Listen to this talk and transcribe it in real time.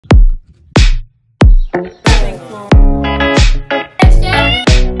Thankful. I'm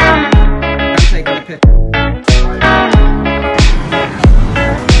taking a picture.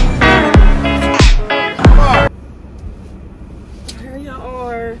 Here y'all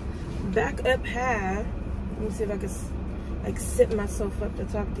are, back up high. Let me see if I can like sit myself up to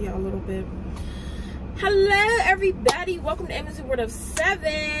talk to y'all a little bit. Hello everybody, welcome to Amazu World of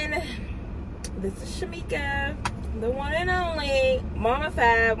 7. This is Shamika, the one and only Mama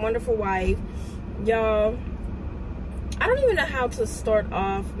 5, wonderful wife. Y'all, I don't even know how to start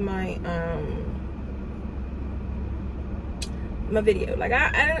off my my video. Like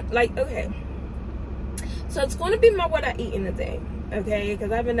I don't like, okay. So it's going to be my what I eat in a day, okay?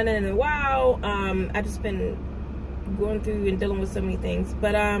 Because I haven't done it in a while. I just been going through and dealing with so many things.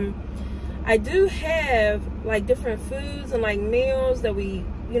 But I do have like different foods and like meals that we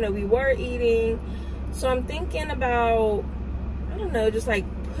were eating. So I'm thinking about, I don't know, just like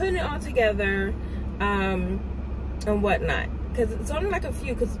putting it all together and whatnot. Because it's only like a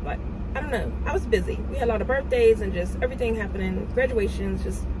few, because like, I don't know, I was busy. We had a lot of birthdays and just everything happening, graduations,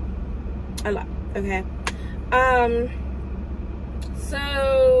 just a lot, okay? So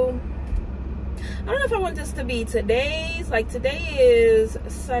I don't know if I want this to be today's, like today is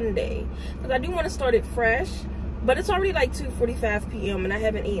Sunday, because I do want to start it fresh, but it's already like 2:45 p.m. and I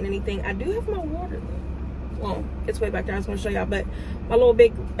haven't eaten anything. I do have my water though. Well, it's way back there, I was going to show y'all, but my little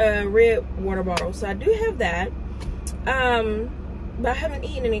big red water bottle, so I do have that. But I haven't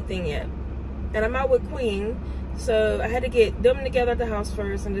eaten anything yet, and I'm out with Queen. So I had to get them together at the house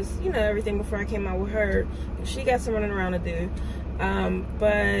first and just, everything before I came out with her. She got some running around to do.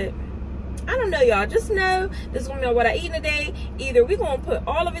 But I don't know, y'all. Just know this is going to be what I eat in a day. Either we're going to put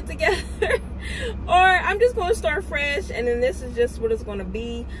all of it together or I'm just going to start fresh. And then this is just what it's going to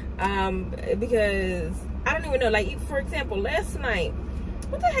be. Because I don't even know. Like, for example, last night,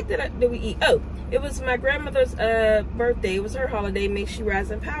 what the heck did we eat? Oh, it was my grandmother's birthday. It was her holiday. May she rise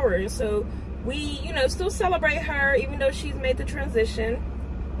in power. And so we, still celebrate her, even though she's made the transition.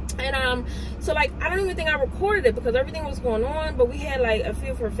 And so like I don't even think I recorded it because everything was going on, but we had like a few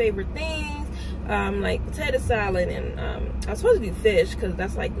of her favorite things, like potato salad, and I was supposed to do fish because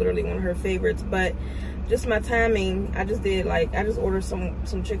that's like literally one of her favorites, but just my timing, I just ordered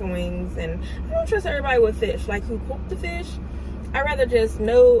some chicken wings. And I don't trust everybody with fish, like who cooked the fish. I rather just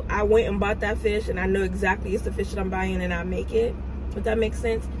know I went and bought that fish and I know exactly it's the fish that I'm buying and I make it, if that makes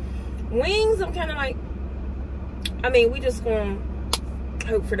sense. Wings, I'm kind of like, I mean, we just gonna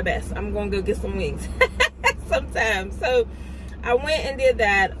hope for the best. I'm gonna go get some wings sometime. So I went and did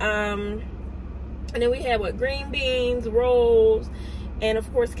that. And then we had green beans, rolls, and of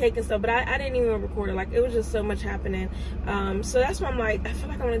course cake and stuff. But I didn't even record it. Like, it was just so much happening. So that's why I'm like, I feel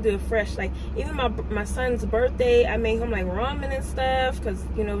like I want to do it fresh. Like, even my son's birthday, I made him like ramen and stuff because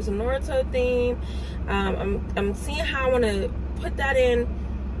it was a Naruto theme. I'm seeing how I want to put that in.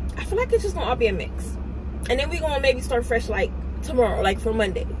 I feel like it's just gonna all be a mix, and then we're gonna maybe start fresh like tomorrow, like for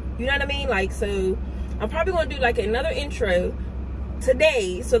Monday, you know what I mean? Like, so I'm probably gonna do like another intro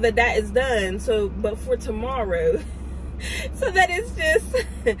today so that is done, so but for tomorrow so that it's just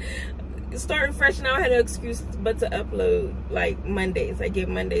starting fresh. Now I had no excuse but to upload like Mondays. I get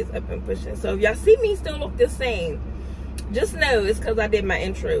Mondays up and pushing. So if y'all see me still look the same, just know it's because I did my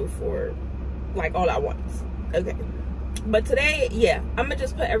intro for like all at once, okay? But today, yeah, I'm gonna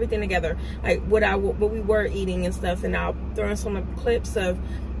just put everything together, like what we were eating and stuff, and I'll throw in some of the clips of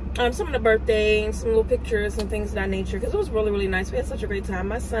some of the birthday and some little pictures and things of that nature, because it was really, really nice. We had such a great time.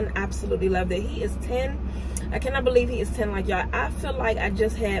 My son absolutely loved it. He is 10. I cannot believe he is 10. Like, y'all, I feel like I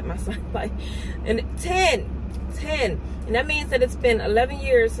just had my son, like, and 10, and that means that it's been 11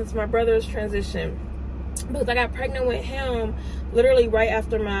 years since my brother's transition, because I got pregnant with him literally right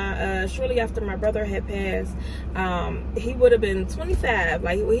after shortly after my brother had passed. He would have been 25,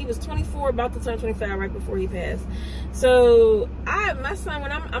 like he was 24, about to turn 25 right before he passed. So my son,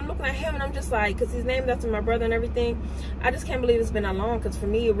 when I'm looking at him, and I'm just like, because he's named after my brother and everything, I just can't believe it's been that long, because for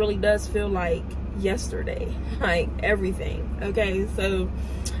me it really does feel like yesterday, like everything, okay? So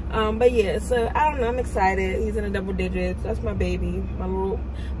but yeah, so I don't know, I'm excited. He's in the double digits. That's my baby, my little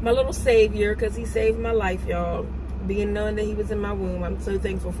savior, because he saved my life, y'all. Being knowing that he was in my womb, I'm so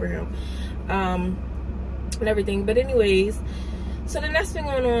thankful for him, and everything. But anyways, so then that's been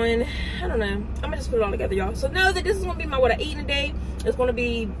going on. I don't know, I'm gonna just put it all together, y'all. So know that this is gonna be my what I eat in a day. It's gonna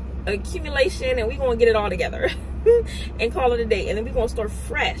be accumulation, and we're gonna get it all together and call it a day. And then we're gonna start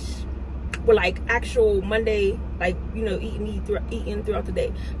fresh with like actual Monday, like eating throughout the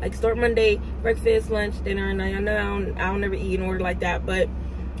day. Like, start Monday, breakfast, lunch, dinner, and I know I don't never eat in order like that, but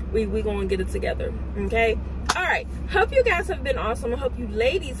we gonna get it together, okay? All right, hope you guys have been awesome. I hope you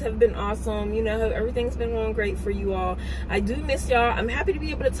ladies have been awesome. You know, hope everything's been going great for you all. I do miss y'all. I'm happy to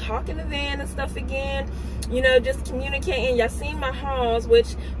be able to talk in the van and stuff again, you know, just communicating. Y'all seen my hauls,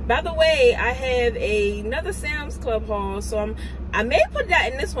 which by the way, I have another Sam's Club haul, so I may put that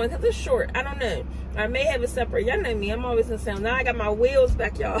in this one because it's short. I don't know, I may have it separate. Y'all know me, I'm always in Sam's. Now I got my wheels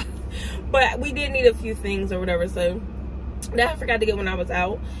back, y'all. But we did need a few things or whatever, so that I forgot to get when I was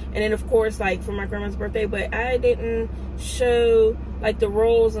out. And then of course, like for my grandma's birthday, but I didn't show like the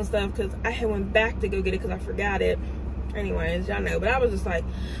rolls and stuff because I had went back to go get it because I forgot it. Anyways, y'all know, but I was just like,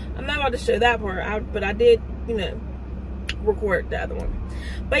 I'm not about to show that part, but I did, you know, record the other one.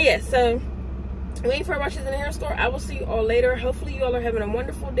 But yeah, so waiting for watches in the hair store. I will see you all later. Hopefully you all are having a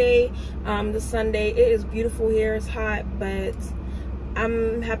wonderful day. This Sunday, it is beautiful here. It's hot, but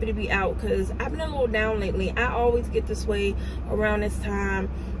I'm happy to be out because I've been a little down lately. I always get this way around this time.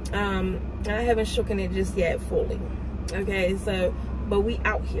 And I haven't shooken it just yet fully. Okay, so, but we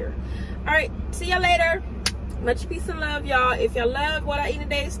out here. All right, see y'all later. Much peace and love, y'all. If y'all love what I eat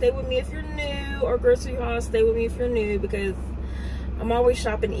today, stay with me if you're new. Or grocery haul, stay with me if you're new, because I'm always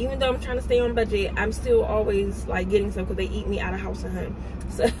shopping. Even though I'm trying to stay on budget, I'm still always like getting some because they eat me out of house and home.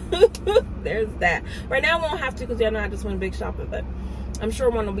 So there's that. Right now I won't have to because y'all know I just went big shopping, but I'm sure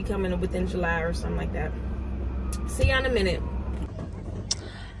one will be coming within July or something like that. See y'all in a minute.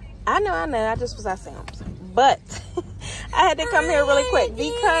 I know, I just was at Sam's. But I had to come here really quick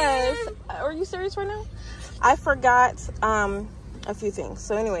because, are you serious right now? I forgot a few things.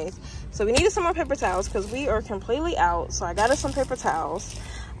 So anyways, so we needed some more paper towels because we are completely out. So I got us some paper towels.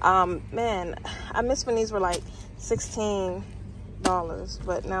 Man, I miss when these were like $16,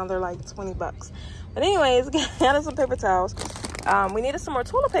 but now they're like 20 bucks. But anyways, got us some paper towels. We needed some more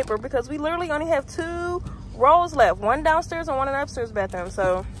toilet paper because we literally only have 2 rolls left, one downstairs and one in the upstairs bathroom.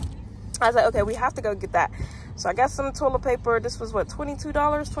 So I was like, okay, we have to go get that. So I got some toilet paper. This was what, $22,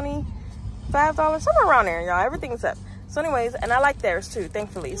 $25, somewhere around there, y'all. Everything's up. So anyways, and I like theirs too,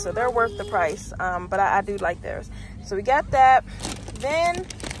 thankfully. So they're worth the price. But I do like theirs. So we got that. Then,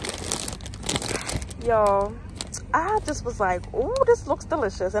 y'all, I just was like, oh, this looks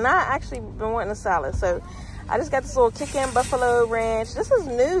delicious. And I actually been wanting a salad. So I just got this little Kickin' Buffalo Ranch. This is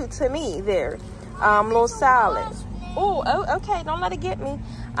new to me there. Little salad. Oh, okay, don't let it get me.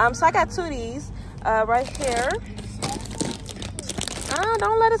 So I got 2 of these right here.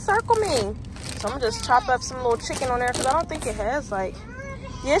 Don't let it circle me. So I'm gonna just chop up some little chicken on there because I don't think it has like,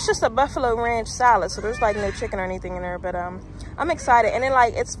 yeah, it's just a Buffalo Ranch salad. So there's like no chicken or anything in there, but I'm excited. And then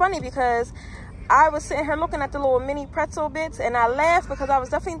like, it's funny because I was sitting here looking at the little mini pretzel bits and I laughed because I was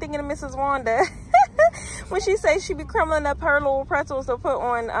definitely thinking of Mrs. Wanda when she says she be crumbling up her little pretzels to put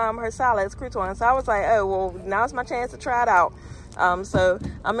on her salads, croutons. So I was like, oh, well, now's my chance to try it out. So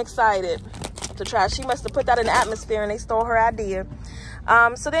I'm excited to try. She must have put that in the atmosphere and they stole her idea.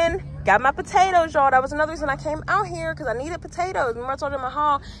 So then got my potatoes, y'all. That was another reason I came out here because I needed potatoes. Remember I told you in my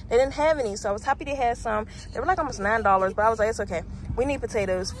haul, they didn't have any. So I was happy they had some. They were like almost $9, but I was like, it's okay. We need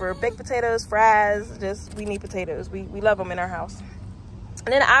potatoes for baked potatoes, fries. Just, we need potatoes. We love them in our house.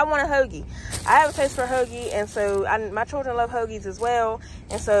 And then I want a hoagie. I have a taste for a hoagie, and so my children love hoagies as well.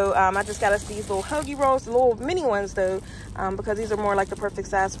 And so I just got us these little hoagie rolls, the little mini ones though, because these are more like the perfect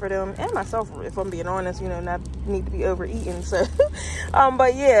size for them and myself, if I'm being honest, you know, not need to be overeaten. So,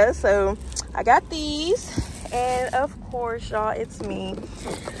 but yeah, so I got these, and of course, y'all, it's me.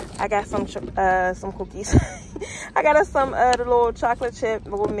 I got some cookies. I got us some the little chocolate chip,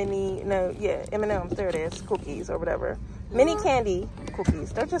 little mini, M&M's. There it is, cookies or whatever. Mini candy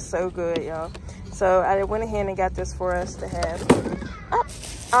cookies. They're just so good, y'all. So I went ahead and got this for us to have.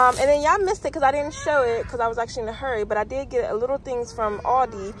 And then y'all missed it because I didn't show it because I was actually in a hurry. But I did get a little things from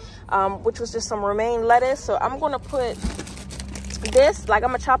Aldi, which was just some romaine lettuce. So I'm going to put this, like I'm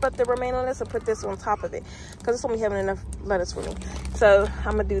going to chop up the romaine lettuce and put this on top of it because it's only having enough lettuce for me. So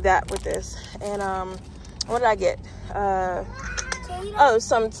I'm going to do that with this. And what did I get?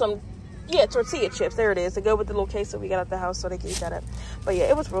 Yeah, tortilla chips. There it is. To go with the little queso we got at the house so they can eat that up. But yeah,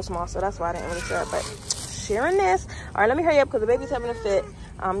 it was real small, so that's why I didn't really share it. But sharing this. All right, let me hurry up because the baby's having a fit.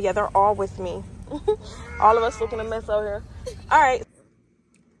 Yeah, they're all with me. All of us looking a mess out here. All right.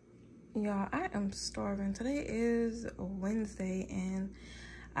 Y'all, I am starving. Today is Wednesday, and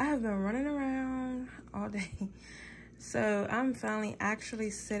I have been running around all day. So I'm finally actually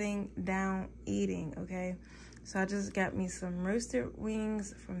sitting down eating, okay? So I just got me some roasted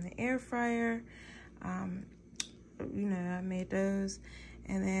wings from the air fryer. You know, I made those.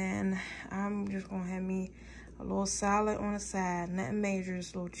 And then I'm just gonna have me a little salad on the side. Nothing major,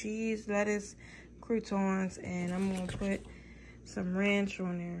 just little cheese, lettuce, croutons, and I'm gonna put some ranch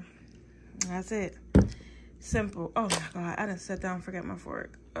on there. That's it. Simple. Oh my God, I done sat down and forgot my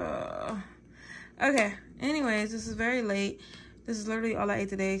fork. Okay, anyways, this is very late. This is literally all I ate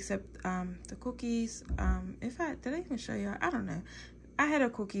today except the cookies. Did I even show y'all? I don't know. I had a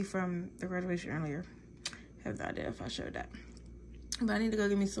cookie from the graduation earlier. Have no idea if I showed that. But I need to go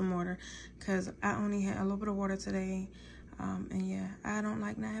get me some water because I only had a little bit of water today. And yeah, I don't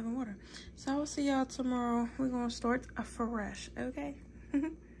like not having water. So I will see y'all tomorrow. We're going to start fresh, okay?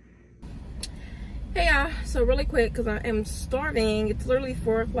 Hey y'all, so really quick because I am starving. It's literally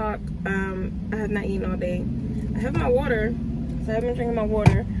 4 o'clock. I have not eaten all day. I have my water, so I have been drinking my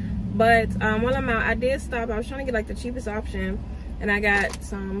water. But while I'm out, I did stop. I was trying to get like the cheapest option, and I got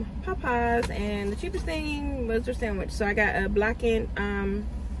some Popeyes, and the cheapest thing was their sandwich. So I got a blackened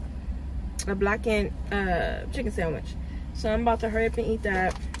chicken sandwich. So I'm about to hurry up and eat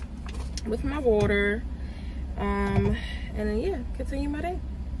that with my water, and then yeah, continue my day.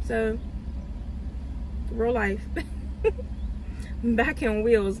 So real life. Back in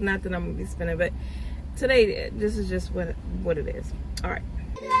wheels, not that I'm gonna be spinning, but today this is just what it is. All right.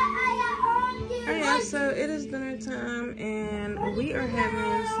 Alright, so it is dinner time and we are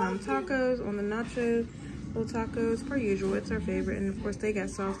having some tacos on the nacho little tacos per usual. It's our favorite, and of course they got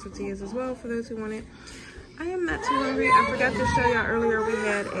sauce tortillas as well for those who want it. I am not too hungry. I forgot to show y'all earlier we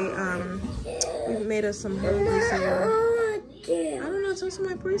had a we made us some burgers here. I don't know, tell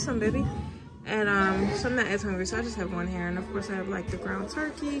somebody bring some, baby. And so I'm not as hungry, so I just have one here. And of course I have like the ground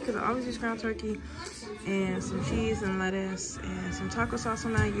turkey, because I always use ground turkey, and some cheese and lettuce and some taco sauce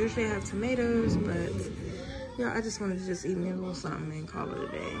on that. Usually I have tomatoes, but yeah, I just wanted to just eat me a little something and call it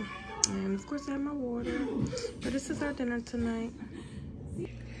a day. And of course I have my water. But this is our dinner tonight.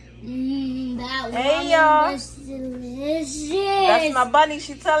 Hey y'all, that's my bunny.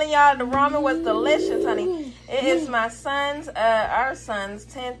 She telling y'all the ramen was delicious, honey. It is my son's, our son's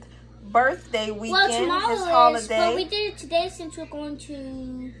 10th birthday weekend, his holiday. But we did it today since we're going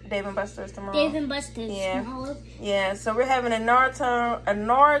to Dave and Buster's tomorrow. Dave and Buster's. Yeah, yeah. So we're having a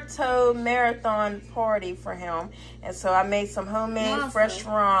Naruto marathon party for him, and so I made some homemade fresh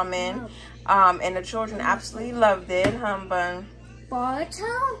ramen. And the children absolutely loved it. Humbug.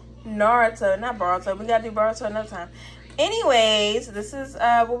 Naruto, not Boruto. We gotta do Boruto another time. Anyways, this is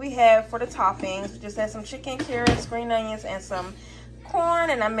what we have for the toppings. We just had some chicken, carrots, green onions, and some corn,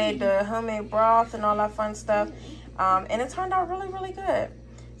 and I made the homemade broth and all that fun stuff, and it turned out really, really good.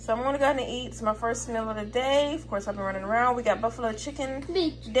 So I'm gonna go ahead and eat. It's my first meal of the day. Of course, I've been running around. We got buffalo chicken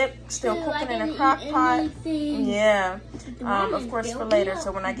dip still cooking in a crock pot. Yeah, of course for later.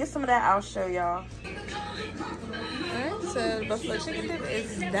 So when I get some of that, I'll show y'all. Alright, so the buffalo chicken dip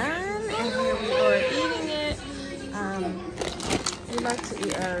is done, and here we are eating it. We like to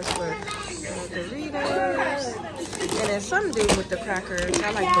eat ours with Doritos, and then some do with the crackers.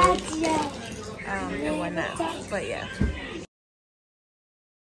 I like those, and whatnot. But yeah.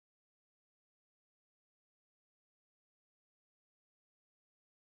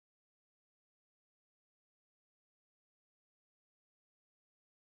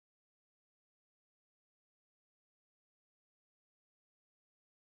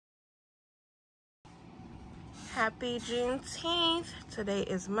 Happy Juneteenth. Today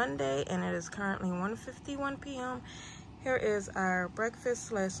is Monday and it is currently 1:51 p.m. Here is our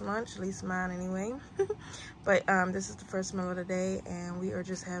breakfast / lunch, at least mine anyway. But this is the first meal of the day and we are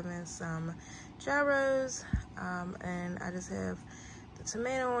just having some gyros, and I just have the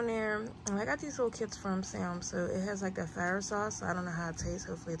tomato on there. And I got these little kits from SAHM, so it has like that fire sauce. So I don't know how it tastes.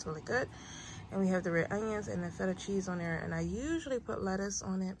 Hopefully it's really good. And we have the red onions and the feta cheese on there, and I usually put lettuce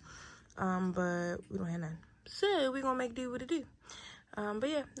on it, but we don't have none. So we're gonna make do what it do. But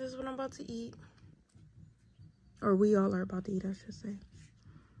yeah, this is what I'm about to eat. Or we all are about to eat, I should say.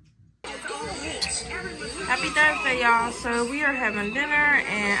 Happy Thursday, y'all. So we are having dinner,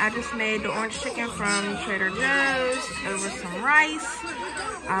 and I just made the orange chicken from Trader Joe's over some rice.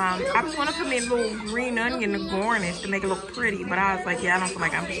 I was gonna put me a little green onion to garnish to make it look pretty, but I was like, yeah, I don't feel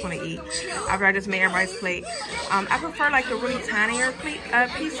like I'm just gonna eat after I just made everybody's plate. I prefer like the really tinier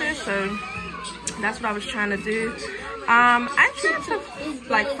pieces, so that's what I was trying to do. I tried to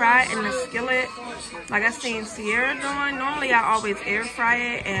like fry it in the skillet like I seen Sierra doing. Normally I always air fry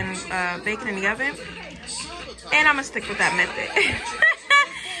it and bake it in the oven, and I'm gonna stick with that method.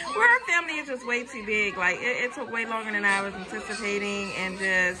 Our family is just way too big. Like it took way longer than I was anticipating, and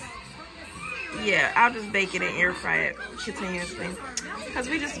just yeah, I'll just bake it and air fry it continuously because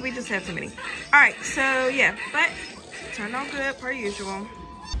we just have too many. All right, so yeah, but turned out good per usual.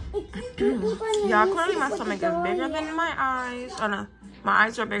 Y'all, clearly my stomach is bigger than my eyes. Oh no, my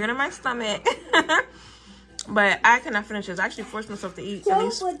eyes are bigger than my stomach. But I cannot finish this. I actually forced myself to eat at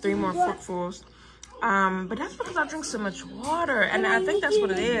least 3 more forkfuls. But that's because I drink so much water, and I think that's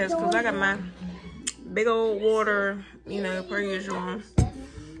what it is, because I got my big old water, you know, per usual.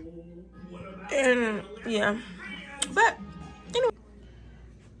 And yeah, but anyway.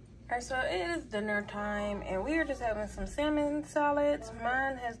 Alright, so it is dinner time, and we are just having some salmon salads.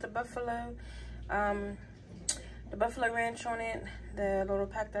 Mine has the buffalo ranch on it, the little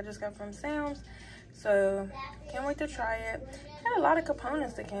pack that I just got from Sam's. So can't wait to try it. Had a lot of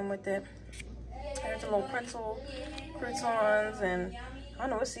components that came with it. There's a little pretzel croutons, and I don't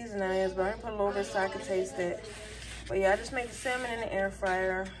know what season that is, but I'm gonna put a little bit so I can taste it. But yeah, I just made the salmon in the air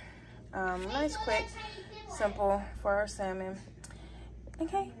fryer. Nice, quick, simple for our salmon.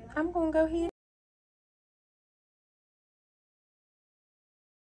 Okay, I'm gonna go ahead